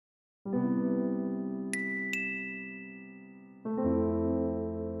Ooh.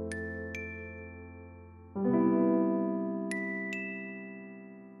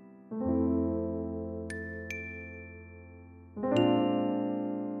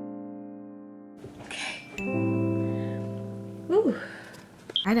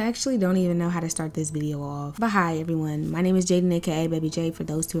 I actually don't even know how to start this video off. But hi everyone, my name is Jaden, aka Baby J. For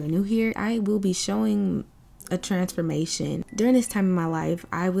those who are new here, I will be showing a transformation. During this time in my life,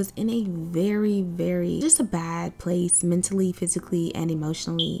 I was in a very just a bad place mentally, physically, and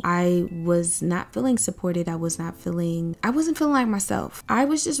emotionally. I was not feeling supported. I wasn't feeling like myself. I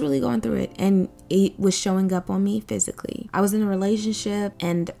was just really going through it, and it was showing up on me physically. I was in a relationship,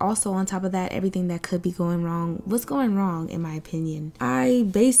 and also on top of that, everything that could be going wrong was going wrong in my opinion. I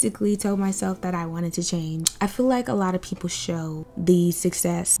basically told myself that I wanted to change. I feel like a lot of people show the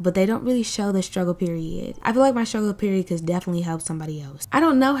success, but they don't really show the struggle period. I feel like my struggle period could definitely help somebody else. I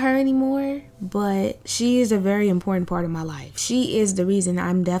don't know her anymore, but she is a very important part of my life. She is the reason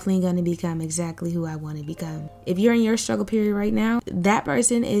I'm definitely going to become exactly who I want to become. If you're in your struggle period right now, that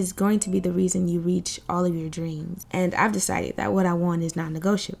person is going to be the reason you reach all of your dreams. And I've decided that what I want is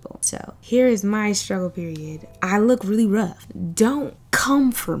non-negotiable. So here is my struggle period. I look really rough. Don't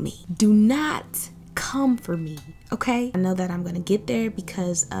come for me. Do not come for me, okay? I know that I'm going to get there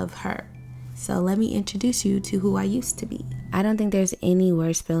because of her. So let me introduce you to who I used to be. I don't think there's any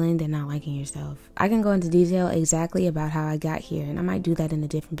worse feeling than not liking yourself. I can go into detail exactly about how I got here, and I might do that in a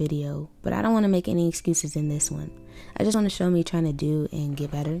different video, but I don't want to make any excuses in this one. I just want to show me trying to do and get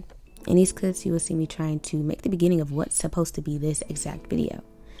better. In these clips, you will see me trying to make the beginning of what's supposed to be this exact video.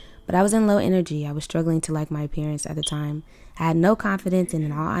 But I was in low energy. I was struggling to like my appearance at the time. I had no confidence, and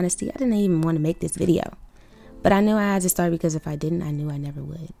in all honesty, I didn't even want to make this video. But I knew I had to start because if I didn't, I knew I never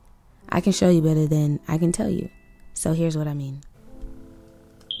would. I can show you better than I can tell you. So here's what I mean.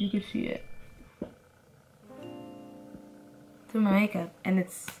 You can see it through my makeup, and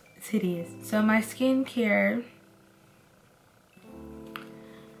it's hideous. So my skincare,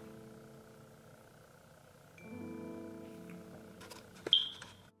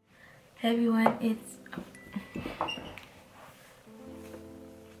 hey everyone, it's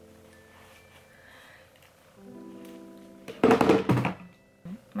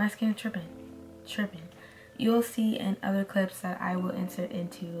my skin tripping. You'll see in other clips that I will insert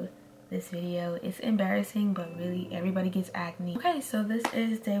into this video. It's embarrassing, but really everybody gets acne. Okay, so this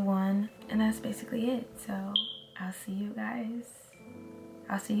is day one, and that's basically it. So I'll see you guys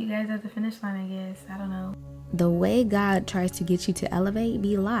at the finish line, I guess. I don't know. The way God tries to get you to elevate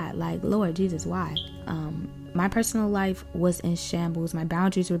be a lot. Like, Lord Jesus, why? My personal life was in shambles. My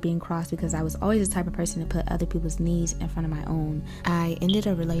boundaries were being crossed because I was always the type of person to put other people's needs in front of my own. I ended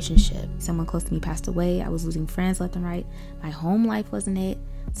a relationship. Someone close to me passed away. I was losing friends left and right. My home life wasn't it.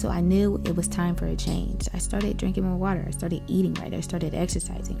 So I knew it was time for a change. I started drinking more water. I started eating right. I started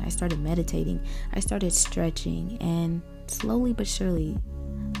exercising. I started meditating. I started stretching. And slowly but surely,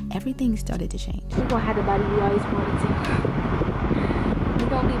 everything started to change. We're gonna have the body we always wanted to. We're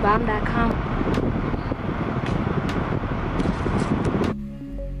gonna be bomb.com.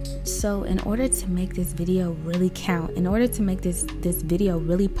 So in order to make this video really count, in order to make this video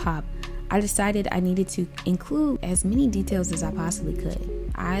really pop, I decided I needed to include as many details as I possibly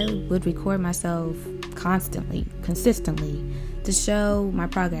could. I would record myself constantly, consistently, to show my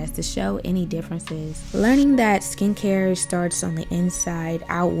progress, to show any differences. Learning that skincare starts on the inside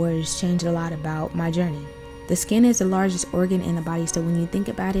outwards changed a lot about my journey. The skin is the largest organ in the body, so when you think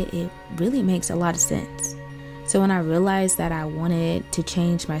about it, it really makes a lot of sense. So when I realized that I wanted to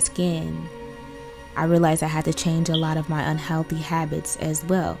change my skin, I realized I had to change a lot of my unhealthy habits as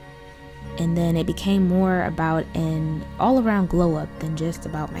well. And then it became more about an all-around glow up than just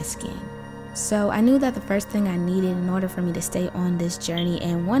about my skin. So I knew that the first thing I needed in order for me to stay on this journey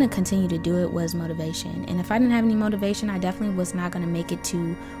and want to continue to do it was motivation. And if I didn't have any motivation, I definitely was not going to make it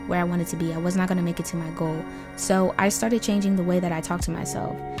to where I wanted to be. I was not going to make it to my goal. So I started changing the way that I talk to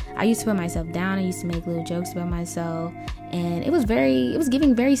myself. I used to put myself down. I used to make little jokes about myself. And it was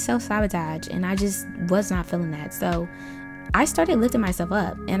giving very self-sabotage. And I just was not feeling that. So I started lifting myself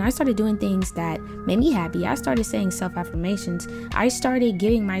up, and I started doing things that made me happy. I started saying self-affirmations. I started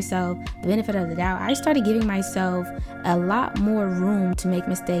giving myself the benefit of the doubt. I started giving myself a lot more room to make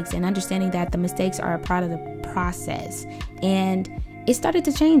mistakes and understanding that the mistakes are a part of the process. And it started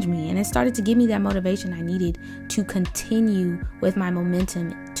to change me, and it started to give me that motivation I needed to continue with my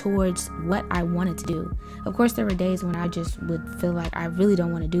momentum towards what I wanted to do. Of course, there were days when I just would feel like I really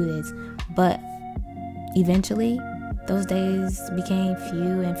don't want to do this, but eventually those days became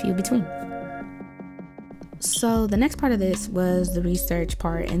few and few between. So the next part of this was the research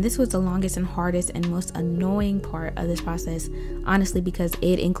part, and this was the longest and hardest and most annoying part of this process, honestly, because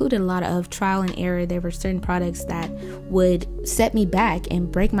it included a lot of trial and error. There were certain products that would set me back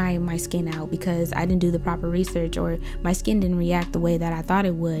and break my skin out because I didn't do the proper research, or my skin didn't react the way that I thought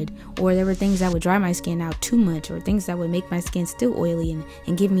it would, or there were things that would dry my skin out too much, or things that would make my skin still oily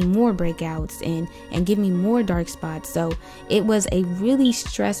and give me more breakouts and give me more dark spots. So it was a really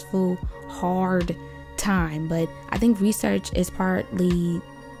stressful, hard time. But I think research is partly,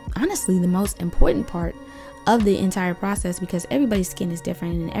 honestly, the most important part of the entire process, because everybody's skin is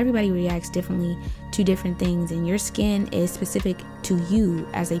different and everybody reacts differently to different things, and your skin is specific to you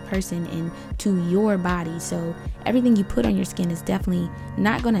as a person and to your body. So everything you put on your skin is definitely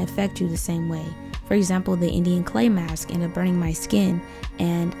not going to affect you the same way. For example, the Indian clay mask ended up burning my skin,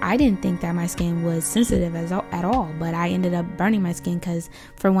 and I didn't think that my skin was sensitive at all, but I ended up burning my skin because,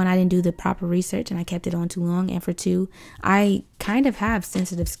 for one, I didn't do the proper research and I kept it on too long, and for two, I kind of have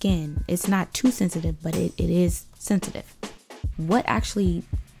sensitive skin. It's not too sensitive, but it is sensitive. What actually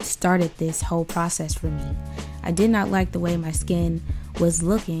started this whole process for me? I did not like the way my skin was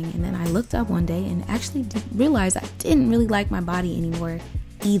looking, and then I looked up one day and actually realized I didn't really like my body anymore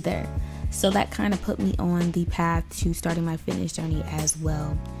either. So that kind of put me on the path to starting my fitness journey as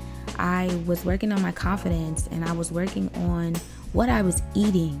well. I was working on my confidence, and I was working on what I was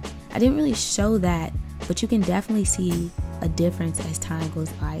eating. I didn't really show that, but you can definitely see a difference as time goes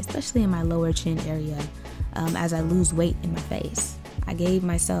by, especially in my lower chin area, as I lose weight in my face. I gave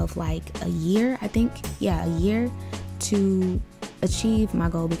myself like a year, a year to achieve my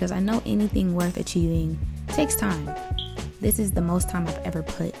goal, because I know anything worth achieving takes time. This is the most time I've ever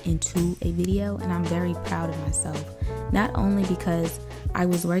put into a video, and I'm very proud of myself. Not only because I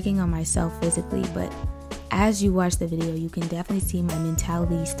was working on myself physically, but as you watch the video, you can definitely see my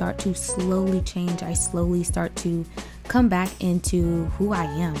mentality start to slowly change. I slowly start to come back into who I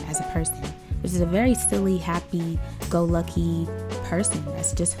am as a person, which is a very silly, happy-go-lucky person.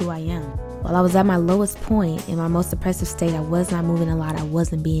 That's just who I am. While I was at my lowest point, in my most depressive state, I was not moving a lot. I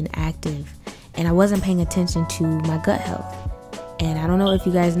wasn't being active. And I wasn't paying attention to my gut health. And I don't know if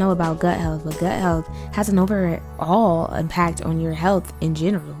you guys know about gut health, but gut health has an overall impact on your health in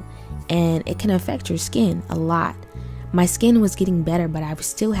general. And it can affect your skin a lot. My skin was getting better, but I was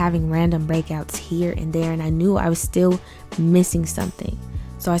still having random breakouts here and there. And I knew I was still missing something.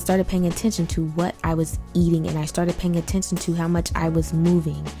 So I started paying attention to what I was eating, and I started paying attention to how much I was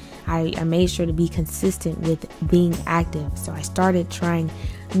moving. I made sure to be consistent with being active. So I started trying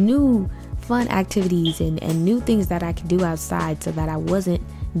new fun activities and new things that I could do outside, so that I wasn't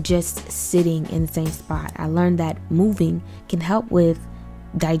just sitting in the same spot. I learned that moving can help with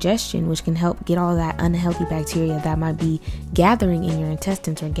digestion, which can help get all that unhealthy bacteria that might be gathering in your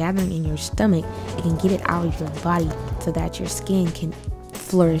intestines or gathering in your stomach. It can get it out of your body so that your skin can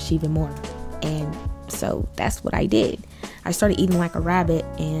flourish even more. And so that's what I did. I started eating like a rabbit,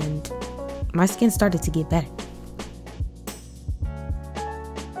 and my skin started to get better.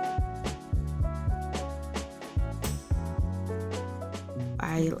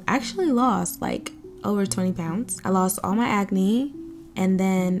 I actually lost like over 20 pounds. I lost all my acne, and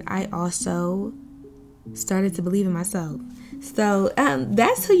then I also started to believe in myself. So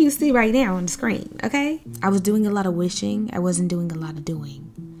that's who you see right now on the screen, okay? I was doing a lot of wishing. I wasn't doing a lot of doing.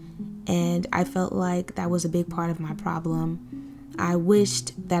 And I felt like that was a big part of my problem. I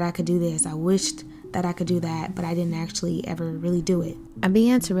wished that I could do this. I wished that I could do that, but I didn't actually ever really do it. I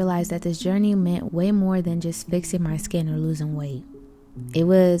began to realize that this journey meant way more than just fixing my skin or losing weight. It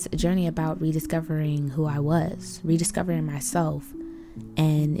was a journey about rediscovering who I was, rediscovering myself.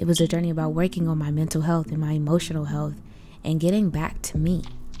 And it was a journey about working on my mental health and my emotional health and getting back to me.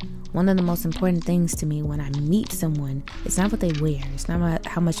 One of the most important things to me when I meet someone, it's not what they wear. It's not about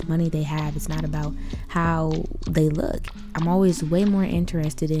how much money they have. It's not about how they look. I'm always way more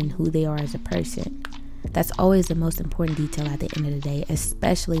interested in who they are as a person. That's always the most important detail at the end of the day,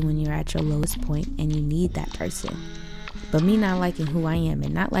 especially when you're at your lowest point and you need that person. But me not liking who I am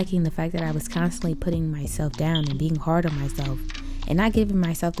and not liking the fact that I was constantly putting myself down and being hard on myself and not giving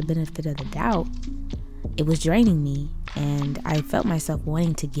myself the benefit of the doubt, it was draining me, and I felt myself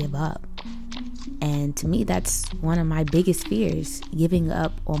wanting to give up. And to me, that's one of my biggest fears, giving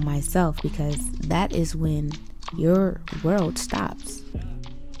up on myself, because that is when your world stops.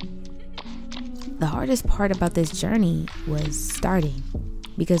 The hardest part about this journey was starting,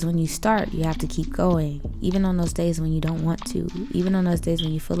 because when you start, you have to keep going, even on those days when you don't want to, even on those days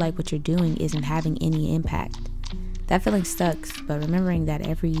when you feel like what you're doing isn't having any impact. That feeling sucks, but remembering that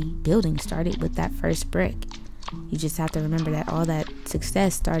every building started with that first brick. You just have to remember that all that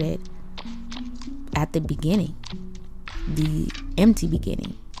success started at the beginning, the empty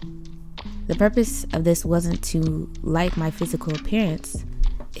beginning. The purpose of this wasn't to like my physical appearance.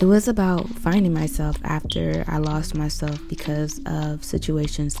 It was about finding myself after I lost myself because of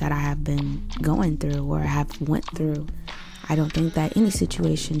situations that I have been going through or have went through. I don't think that any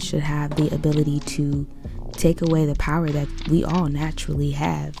situation should have the ability to take away the power that we all naturally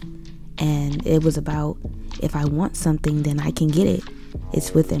have. And it was about, if I want something, then I can get it.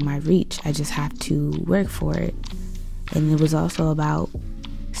 It's within my reach. I just have to work for it. And it was also about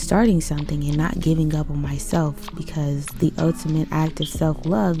starting something and not giving up on myself, because the ultimate act of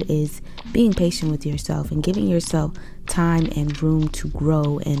self-love is being patient with yourself and giving yourself time and room to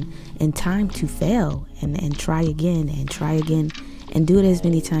grow and time to fail and try again and do it as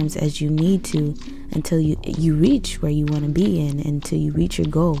many times as you need to until you reach where you want to be and until you reach your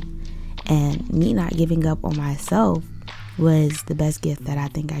goal. And me not giving up on myself was the best gift that I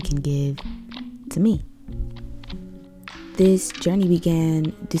think I can give to me. This journey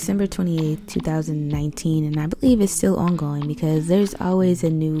began December 28th, 2019, and I believe it's still ongoing because there's always a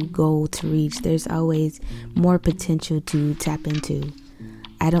new goal to reach. There's always more potential to tap into.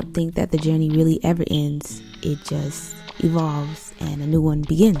 I don't think that the journey really ever ends. It just evolves and a new one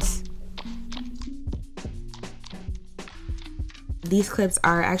begins. These clips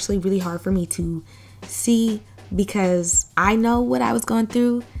are actually really hard for me to see because I know what I was going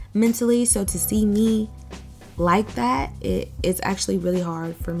through mentally, so to see me like that, it's actually really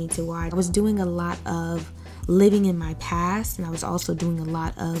hard for me to watch. I was doing a lot of living in my past, and I was also doing a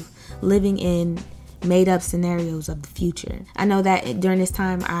lot of living in made up scenarios of the future. I know that during this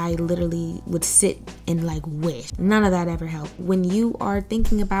time I literally would sit and like wish. None of that ever helped. When you are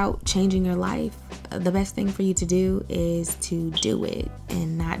thinking about changing your life, the best thing for you to do is to do it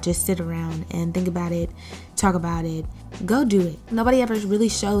and not just sit around and think about it, talk about it. Go do it. Nobody ever really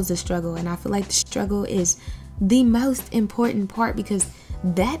shows the struggle, and I feel like the struggle is the most important part because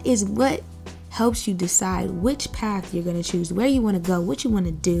that is what helps you decide which path you're going to choose, where you want to go, what you want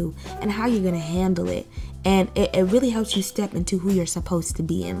to do, and how you're going to handle it. And it really helps you step into who you're supposed to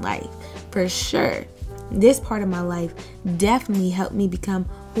be in life. For sure, this part of my life definitely helped me become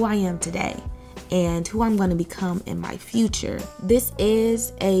who I am today and who I'm going to become in my future. This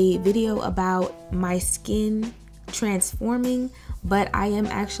is a video about my skin transforming, but I am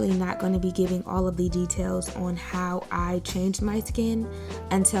actually not going to be giving all of the details on how I changed my skin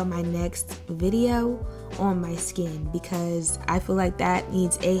until my next video on my skin, because I feel like that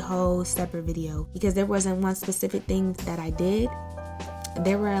needs a whole separate video, because there wasn't one specific thing that I did.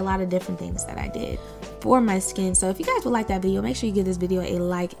 There were a lot of different things that I did for my skin. So if you guys would like that video, make sure you give this video a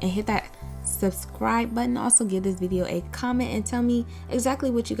like and hit that subscribe button. Also give this video a comment and tell me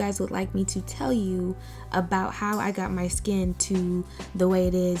exactly what you guys would like me to tell you about how I got my skin to the way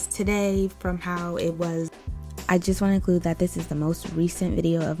it is today from how it was. I just want to include that this is the most recent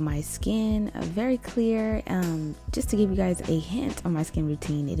video of my skin, very clear, just to give you guys a hint on my skin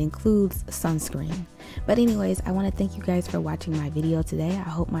routine. It includes sunscreen. But anyways, I want to thank you guys for watching my video today. I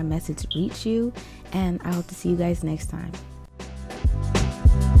hope my message reached you, and I hope to see you guys next time.